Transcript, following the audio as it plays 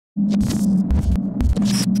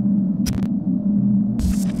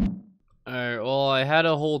Alright, well, I had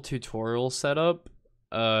a whole tutorial set up,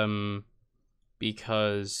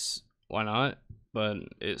 because why not? But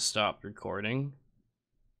it stopped recording.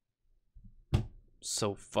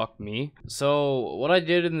 So fuck me. So what I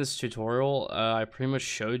did in this tutorial, I pretty much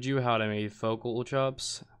showed you how to make vocal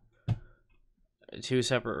chops. 2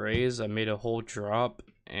 separate rays. I made a whole drop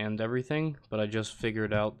and everything, but I just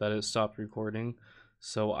figured out that it stopped recording.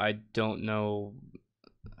 So I don't know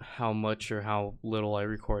how much or how little I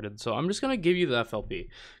recorded. So I'm just gonna give you the FLP,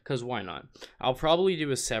 because why not? I'll probably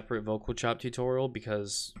do a separate vocal chop tutorial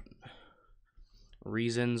because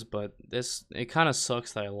reasons, but it kind of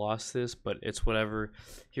sucks that I lost this, but it's whatever.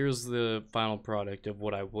 Here's the final product of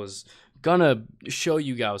what I was gonna show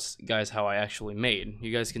you guys how I actually made.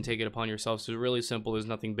 You guys can take it upon yourselves. It's really simple. There's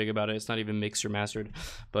nothing big about it. It's not even mixed or mastered,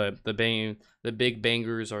 but the big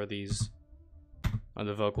bangers are these are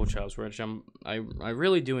the vocal chops, which I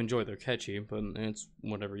really do enjoy. They're catchy, but it's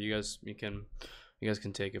whatever. You guys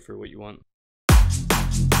can take it for what you want.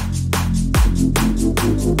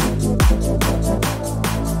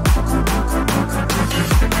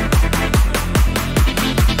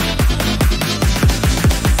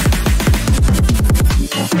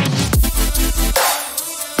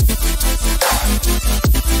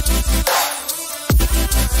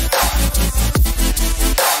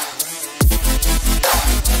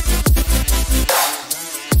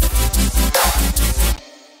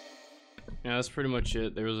 Yeah, that's pretty much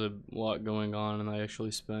it. There was a lot going on, and I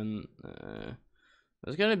actually spent.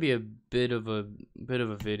 There's gonna be a bit of a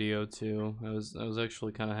video too. I was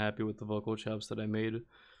actually kind of happy with the vocal chops that I made,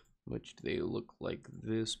 which they look like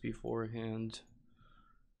this beforehand.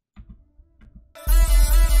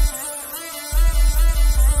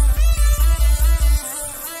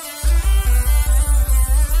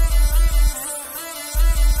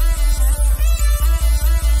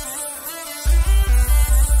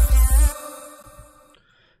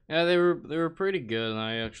 Yeah, they were pretty good, and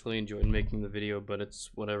I actually enjoyed making the video, but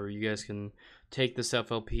it's whatever. You guys can take this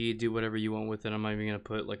FLP, do whatever you want with it. I'm not even gonna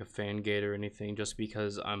put like a fan gate or anything, just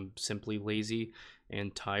because I'm simply lazy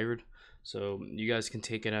and tired. So you guys can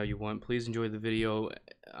take it how you want. Please enjoy the video.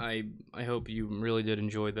 I hope you really did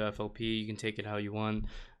enjoy the FLP. You can take it how you want.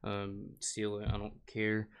 Steal it, I don't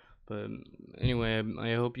care. But anyway,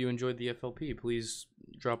 I hope you enjoyed the FLP. Please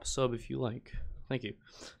drop a sub if you like. Thank you,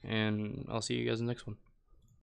 and I'll see you guys in the next one.